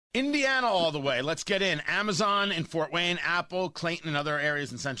Indiana all the way. Let's get in. Amazon in Fort Wayne, Apple, Clayton, and other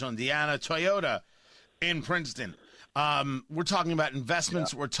areas in central Indiana, Toyota in Princeton. We're talking about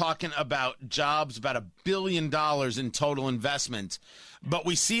investments. Yeah. We're talking about jobs, about $1 billion in total investment. But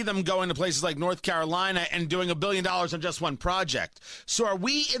we see them going to places like North Carolina and doing $1 billion on just one project. So are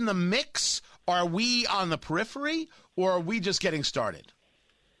we in the mix? Are we on the periphery? Or are we just getting started?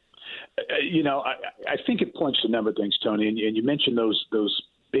 I think it points to a number of things, Tony, and you mentioned those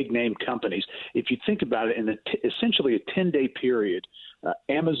big name companies. If you think about it, in essentially a 10-day period,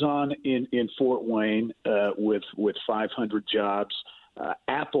 Amazon in Fort Wayne with 500 jobs,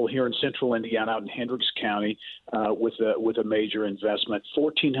 Apple here in central Indiana out in Hendricks County with a major investment,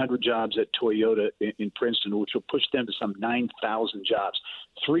 1,400 jobs at Toyota in Princeton, which will push them to some 9,000 jobs.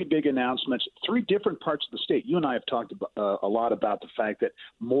 Three big announcements, three different parts of the state. You and I have talked a lot about the fact that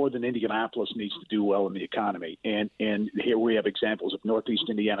more than Indianapolis needs to do well in the economy. And here we have examples of Northeast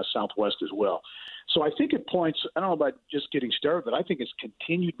Indiana, Southwest as well. So I think it points, I don't know about just getting started, but I think it's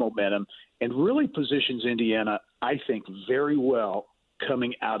continued momentum and really positions Indiana, I think, very well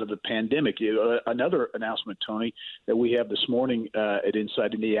coming out of the pandemic. Another announcement, Tony, that we have this morning at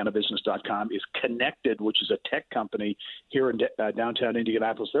InsideIndianaBusiness.com is Connected, which is a tech company here in downtown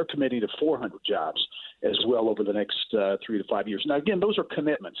Indianapolis. They're committing to 400 jobs as well over the next 3 to 5 years. Now, again, those are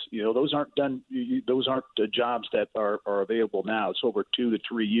commitments. Those aren't done. Those aren't jobs that are available now. It's over 2 to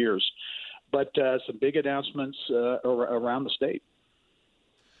 3 years. But some big announcements around the state.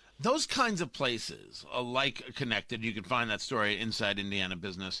 Those kinds of places, like Connected, you can find that story at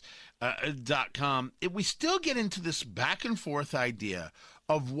InsideIndianaBusiness.com. We still get into this back and forth idea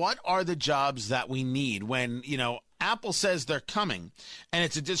of what are the jobs that we need when, Apple says they're coming and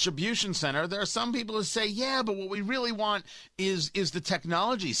it's a distribution center. There are some people who say, yeah, but what we really want is the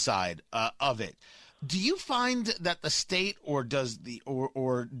technology side of it. Do you find that the state or does the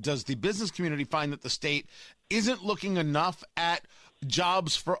business community find that the state isn't looking enough at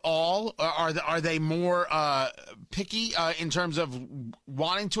jobs for all? Are they more picky in terms of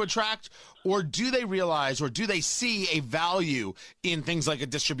wanting to attract, or do they realize or do they see a value in things like a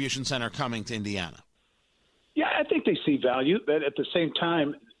distribution center coming to Indiana? Yeah, I think they see value, but at the same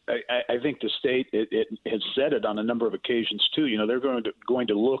time, I think the state it has said it on a number of occasions too. They're going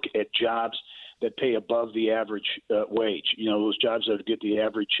to look at jobs that pay above the average wage. Those jobs that get the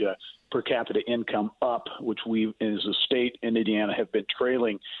average per capita income up, which we as a state in Indiana have been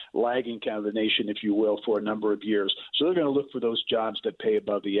lagging kind of the nation, if you will, for a number of years. So they're going to look for those jobs that pay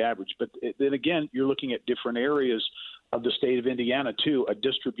above the average. But then again, you're looking at different areas of the state of Indiana too. A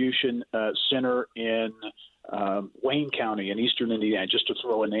distribution center in Wayne County in eastern Indiana, just to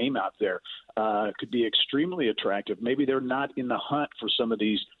throw a name out there, could be extremely attractive. Maybe they're not in the hunt for some of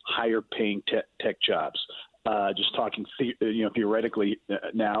these higher paying tech jobs. Just talking theoretically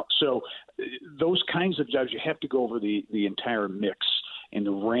now. So those kinds of jobs, you have to go over the entire mix and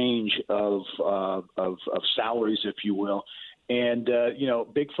the range of salaries, if you will. And,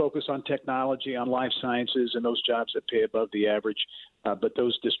 big focus on technology, on life sciences, and those jobs that pay above the average. But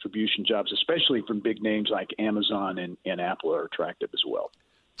those distribution jobs, especially from big names like Amazon and Apple, are attractive as well.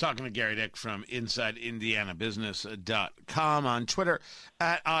 Talking to Gary Dick from InsideIndianaBusiness.com, on Twitter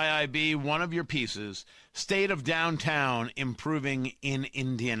at IIB. One of your pieces, State of Downtown Improving in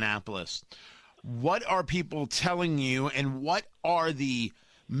Indianapolis. What are people telling you, and what are the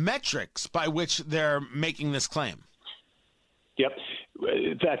metrics by which they're making this claim? Yep.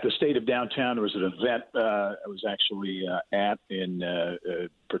 In fact, the State of Downtown was an event I was actually at and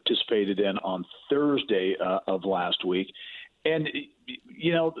participated in on Thursday of last week. And,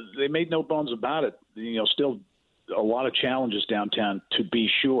 they made no bones about it. Still a lot of challenges downtown, to be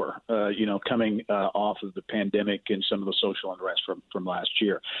sure, coming off of the pandemic and some of the social unrest from last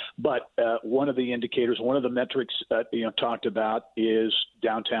year. But one of the indicators, one of the metrics, talked about is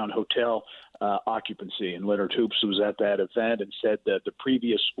downtown hotel occupancy. And Leonard Hoops was at that event and said that the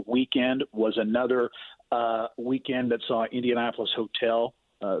previous weekend was another weekend that saw Indianapolis hotel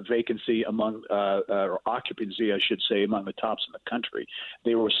vacancy or occupancy, I should say, among the tops in the country.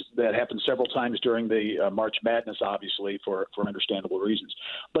 That happened several times during the March Madness, obviously, for understandable reasons.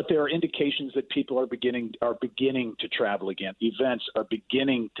 But there are indications that people are beginning to travel again. Events are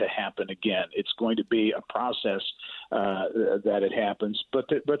beginning to happen again. It's going to be a process that it happens, but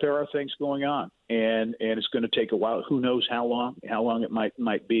there are things going on, and it's going to take a while. Who knows how long it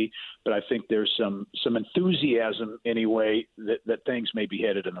might be? But I think there's some enthusiasm anyway that things may be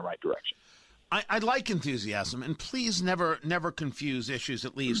headed in the right direction. I like enthusiasm, and please never confuse issues,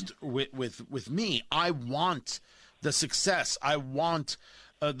 at least with me. I want the success. I want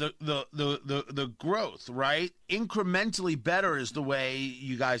the growth, right? Incrementally better is the way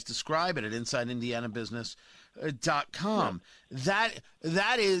you guys describe it at InsideIndianaBusiness.com. Yeah.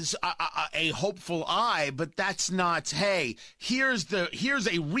 That is a hopeful eye, but that's not, hey, here's a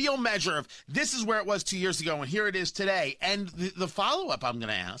real measure of this is where it was 2 years ago and here it is today. And the follow-up I'm going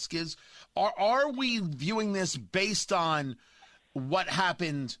to ask is, are we viewing this based on what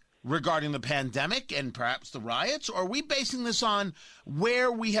happened regarding the pandemic and perhaps the riots, or are we basing this on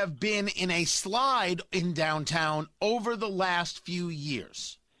where we have been in a slide in downtown over the last few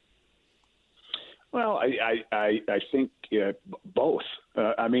years? Well, I think both.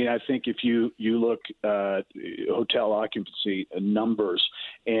 I mean, I think if you look hotel occupancy numbers,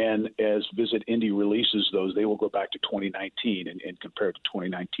 and as Visit Indy releases those, they will go back to 2019 and compare to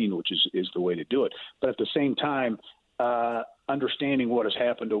 2019, which is the way to do it. But at the same time, understanding what has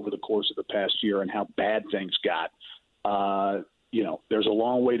happened over the course of the past year and how bad things got, there's a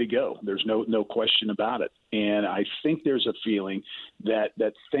long way to go. There's no question about it. And I think there's a feeling that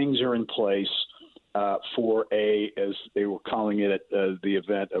things are in place for as they were calling it at the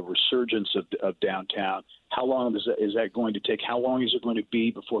event, a resurgence of downtown. How long is that going to take? How long is it going to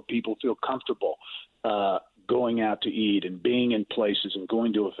be before people feel comfortable going out to eat and being in places and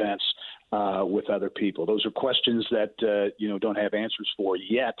going to events with other people? Those are questions that don't have answers for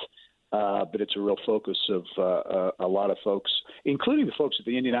yet, but it's a real focus of a lot of folks, including the folks at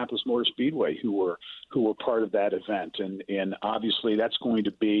the Indianapolis Motor Speedway who were part of that event. And obviously that's going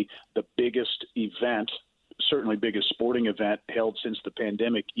to be the biggest event, certainly biggest sporting event held since the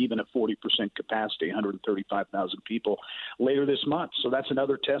pandemic, even at 40% capacity, 135,000 people later this month. So that's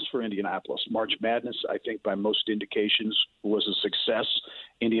another test for Indianapolis. March Madness, I think by most indications, was a success.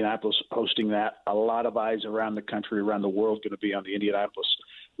 Indianapolis hosting that. A lot of eyes around the country, around the world, going to be on the Indianapolis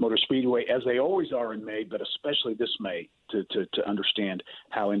Motor Speedway, as they always are in May, but especially this May, to understand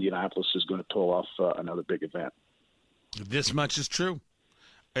how Indianapolis is going to pull off another big event. This much is true.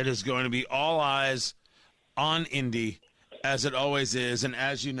 It is going to be all eyes on Indy, as it always is. And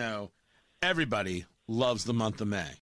as you know, everybody loves the month of May.